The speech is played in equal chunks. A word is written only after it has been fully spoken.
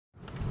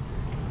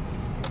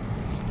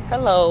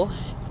Hello,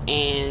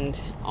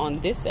 and on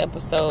this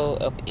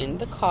episode of In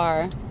the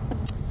Car,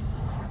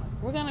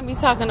 we're going to be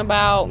talking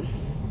about,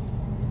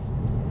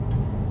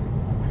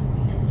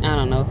 I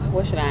don't know,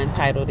 what should I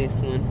entitle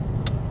this one?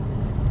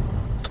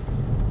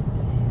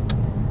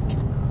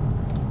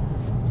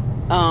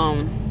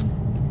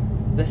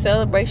 The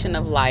celebration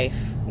of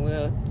life.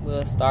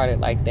 We'll start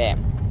it like that.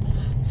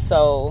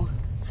 So,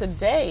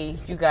 today,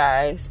 you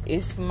guys,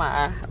 it's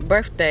my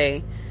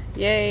birthday.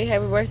 Yay,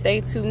 happy birthday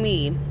to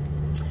me.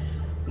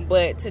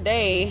 But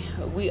today,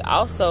 we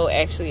also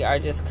actually are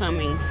just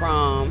coming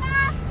from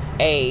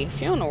a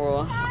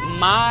funeral.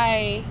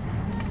 My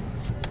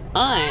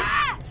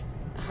aunt,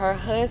 her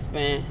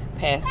husband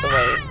passed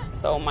away.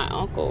 So my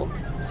uncle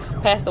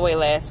passed away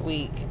last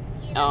week.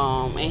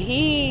 And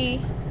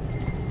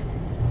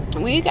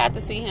we got to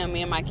see him.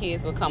 Me and my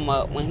kids would come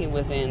up when he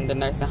was in the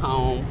nursing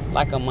home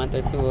like a month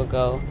or two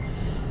ago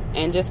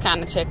and just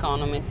kind of check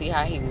on him and see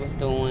how he was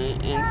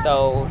doing. And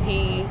so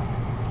he,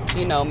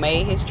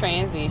 made his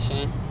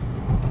transition.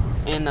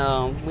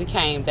 And we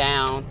came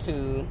down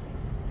to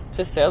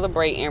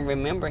celebrate and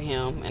remember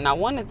him. And I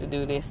wanted to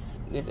do this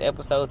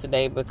episode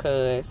today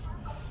because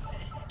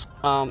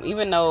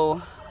even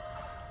though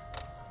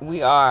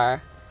we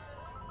are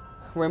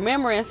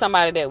remembering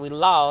somebody that we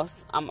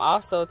lost, I'm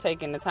also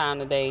taking the time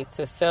today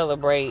to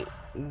celebrate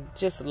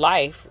just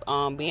life,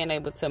 being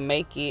able to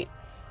make it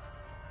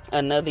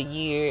another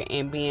year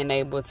and being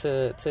able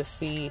to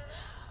see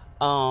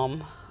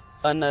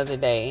another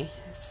day.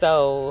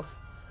 So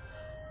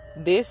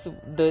this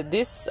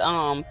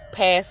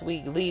past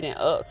week leading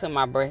up to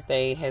my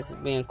birthday has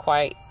been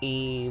quite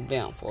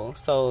eventful.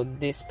 So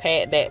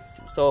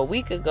a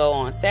week ago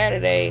on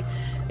Saturday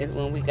is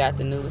when we got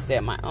the news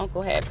that my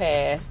uncle had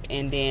passed,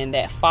 and then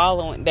that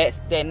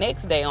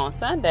next day on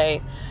Sunday,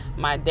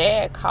 my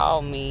dad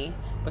called me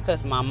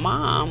because my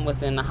mom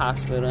was in the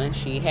hospital and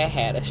she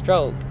had a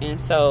stroke. And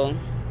so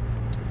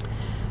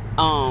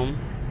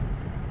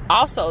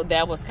also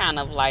that was kind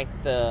of like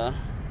the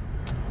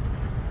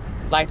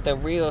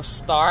real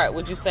start,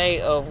 would you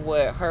say, of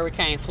what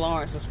Hurricane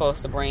Florence was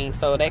supposed to bring.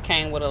 So that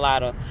came with a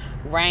lot of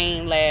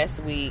rain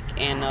last week,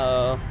 and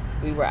I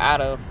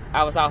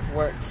was off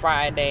work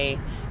Friday,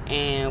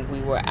 and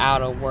we were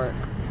out of work.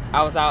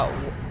 I was out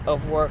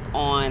of work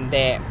on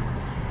that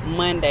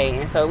Monday,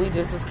 and so we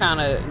just was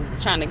kind of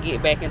trying to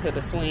get back into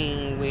the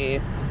swing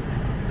with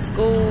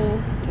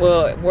school,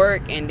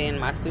 work, and then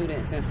my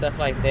students and stuff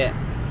like that.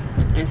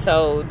 And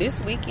so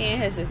this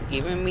weekend has just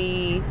given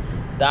me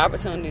the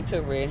opportunity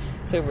to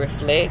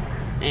reflect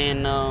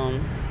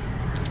and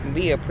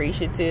be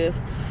appreciative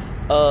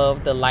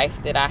of the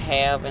life that I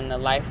have and the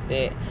life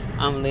that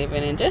I'm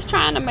living, and just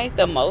trying to make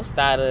the most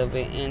out of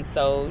it. And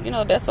so,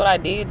 that's what I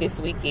did this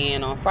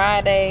weekend. On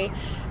Friday,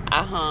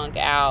 I hung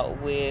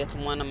out with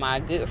one of my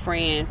good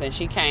friends, and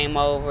she came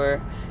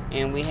over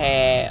and we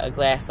had a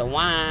glass of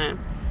wine.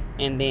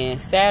 And then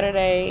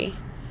Saturday,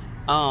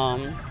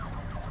 I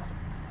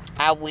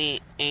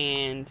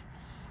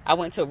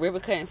went to a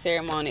ribbon cutting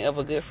ceremony of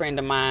a good friend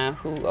of mine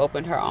who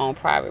opened her own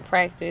private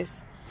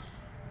practice.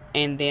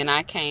 And then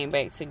I came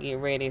back to get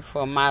ready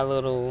for my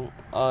little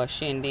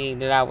shindig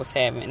that I was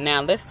having.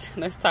 Now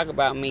let's talk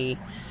about me.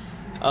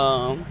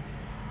 And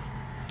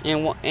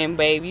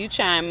babe, you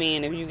chime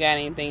in if you got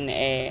anything to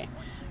add.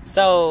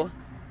 So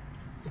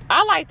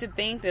I like to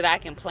think that I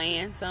can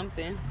plan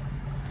something.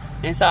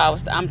 And so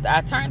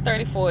I turned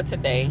 34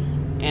 today,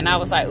 and I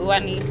was like, I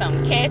need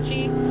something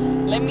catchy.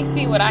 Let me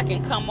see what I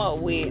can come up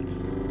with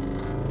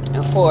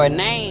for a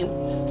name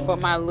for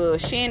my little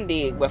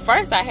shindig. But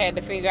first I had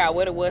to figure out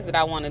what it was that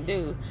I want to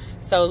do.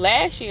 So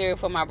last year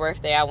for my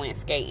birthday, I went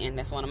skating.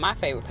 That's one of my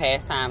favorite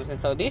pastimes. And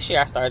so this year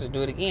I started to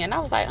do it again. I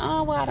was like,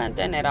 I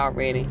done that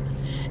already.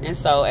 And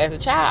so as a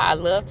child, I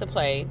loved to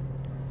play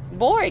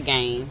board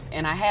games.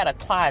 And I had a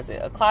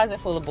closet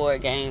full of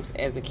board games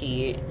as a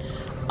kid.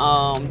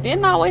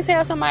 Didn't always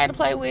have somebody to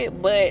play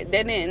with, but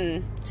that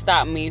didn't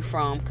stop me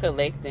from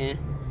collecting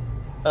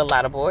a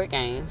lot of board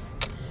games.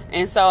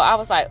 And so I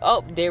was like,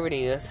 there it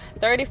is.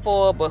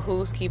 34, but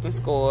who's keeping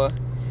score?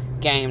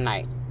 Game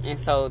night. And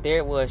so there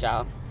it was,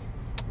 y'all.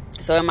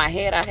 So in my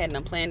head, I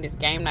hadn't planned this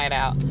game night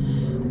out.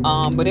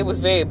 But it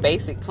was very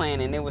basic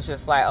planning. It was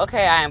just like,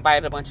 okay, I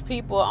invited a bunch of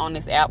people on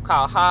this app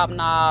called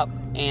Hobnob.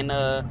 And,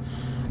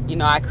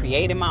 I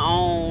created my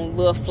own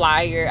little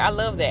flyer. I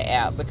love that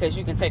app because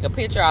you can take a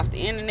picture off the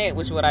internet,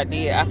 which is what I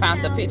did. I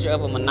found the picture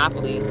of a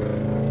Monopoly.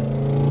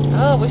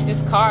 Wish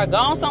this car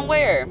gone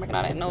somewhere. Making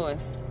all that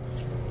noise.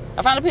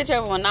 I found a picture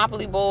of a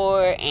Monopoly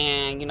board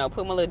and,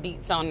 put my little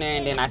deets on there,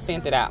 and then I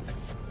sent it out.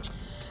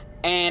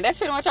 And that's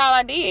pretty much all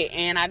I did.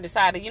 And I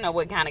decided,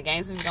 what kind of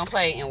games we was going to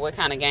play and what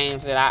kind of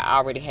games that I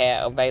already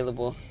had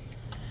available.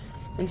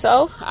 And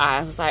so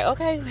I was like,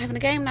 okay, we're having a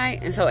game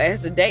night. And so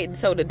the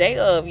day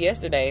of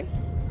yesterday,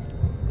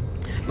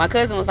 my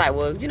cousin was like,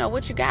 well,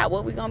 what you got?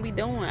 What we going to be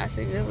doing? I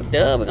said,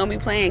 duh, we're going to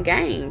be playing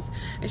games.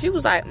 And she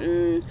was like,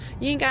 you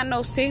ain't got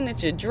no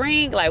signature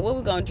drink. Like, what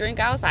we going to drink?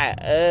 I was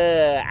like,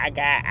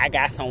 I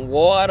got some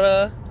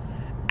water.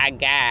 I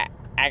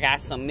I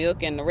got some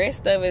milk, and the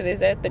rest of it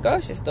is at the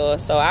grocery store.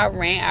 So I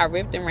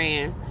ripped and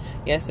ran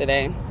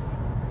yesterday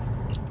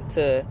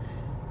to,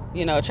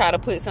 try to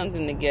put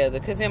something together.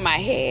 Because in my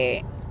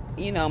head,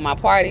 my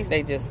parties,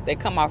 they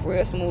come off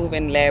real smooth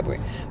and elaborate.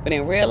 But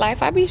in real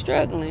life, I be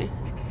struggling.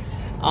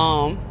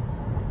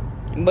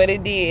 But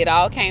it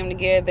all came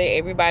together.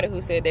 Everybody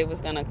who said they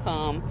was going to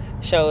come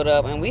showed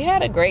up. And we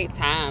had a great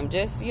time.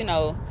 Just,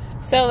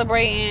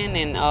 celebrating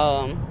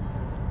and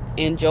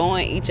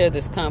enjoying each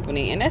other's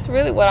company. And that's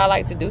really what I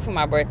like to do for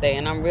my birthday.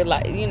 And I'm really,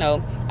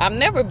 I've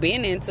never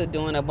been into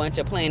doing a bunch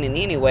of planning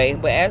anyway.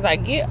 But as I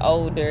get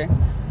older,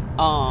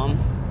 I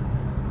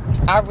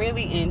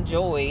really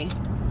enjoy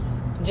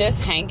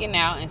just hanging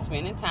out and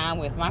spending time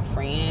with my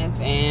friends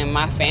and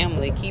my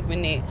family,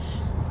 keeping it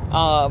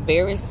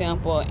very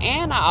simple.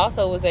 And I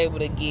also was able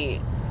to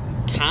get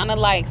kind of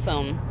like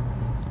some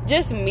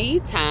just me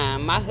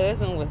time. My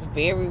husband was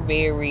very,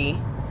 very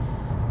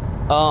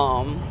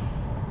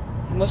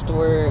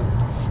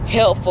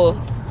helpful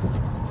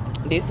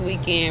this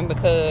weekend,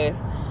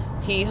 because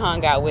he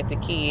hung out with the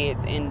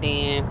kids, and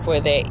then for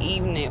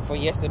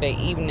yesterday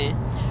evening,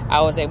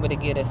 I was able to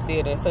get a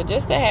sitter. So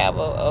just to have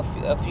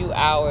a few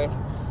hours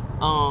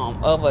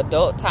of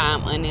adult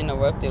time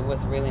uninterrupted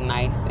was really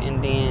nice.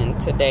 And then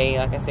today,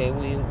 like I said,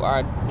 we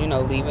are,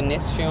 leaving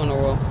this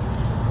funeral.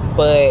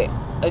 But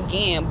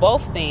again,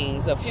 both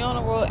things, a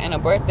funeral and a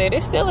birthday,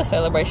 they're still a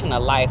celebration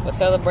of life, a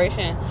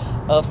celebration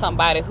of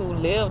somebody who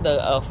lived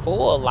a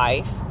full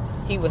life.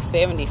 He was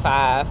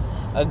 75,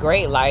 a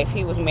great life.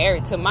 He was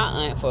married to my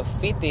aunt for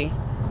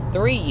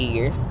 53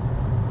 years.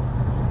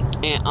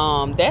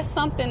 And that's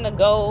something to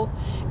go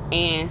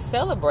and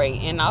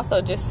celebrate, and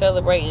also just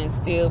celebrating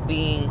still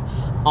being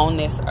on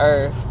this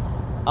earth.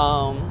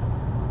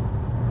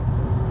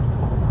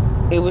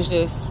 It was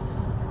just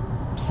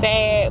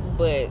sad,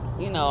 but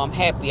I'm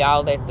happy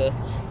all at the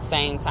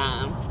same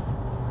time.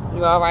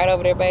 You all right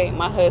over there, babe?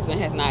 My husband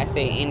has not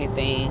said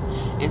anything,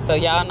 and so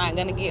y'all not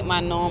gonna get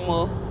my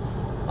normal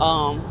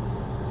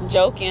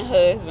joking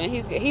husband.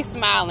 He's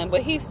smiling,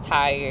 but he's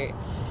tired,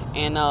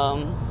 and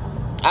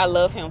I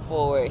love him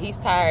for it. He's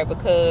tired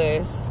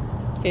because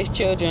his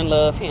children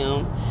love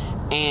him,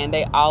 and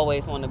they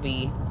always want to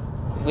be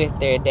with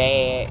their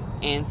dad.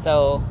 And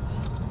so,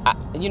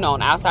 on the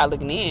outside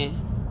looking in,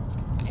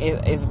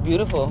 it's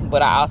beautiful,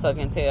 but I also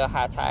can tell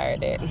how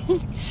tired that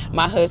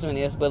my husband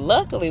is. But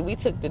luckily, we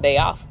took the day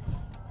off,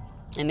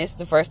 and this is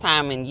the first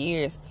time in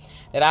years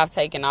that I've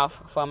taken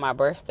off for my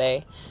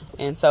birthday.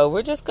 And so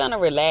we're just gonna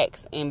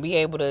relax and be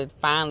able to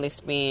finally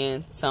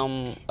spend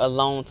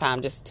alone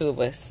time, just the two of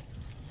us.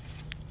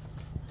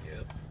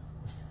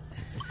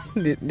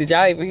 Did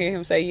y'all even hear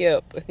him say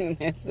yep?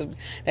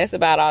 That's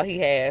about all he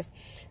has.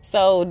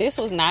 So this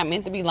was not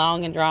meant to be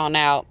long and drawn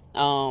out.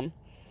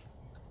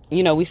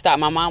 We stopped.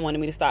 My mom wanted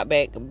me to stop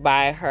back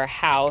by her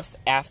house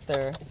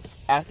after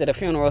the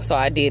funeral, so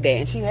I did that.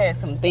 And she had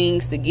some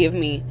things to give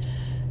me.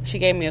 She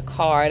gave me a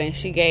card, and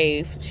she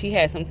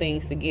had some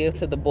things to give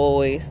to the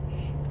boys.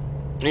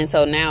 And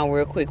so now,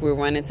 real quick, we're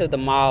running to the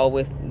mall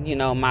with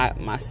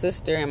my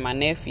sister and my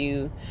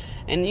nephew.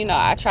 And,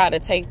 I try to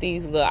take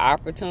these little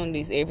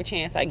opportunities every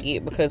chance I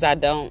get, because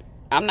I'm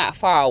not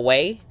far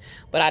away,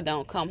 but I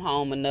don't come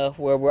home enough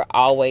where we're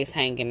always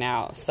hanging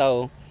out.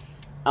 So,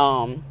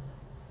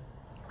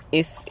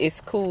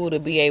 it's cool to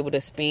be able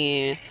to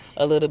spend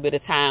a little bit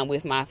of time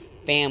with my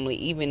family,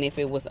 even if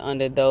it was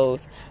under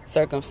those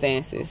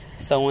circumstances.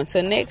 So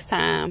until next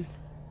time,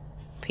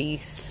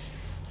 peace.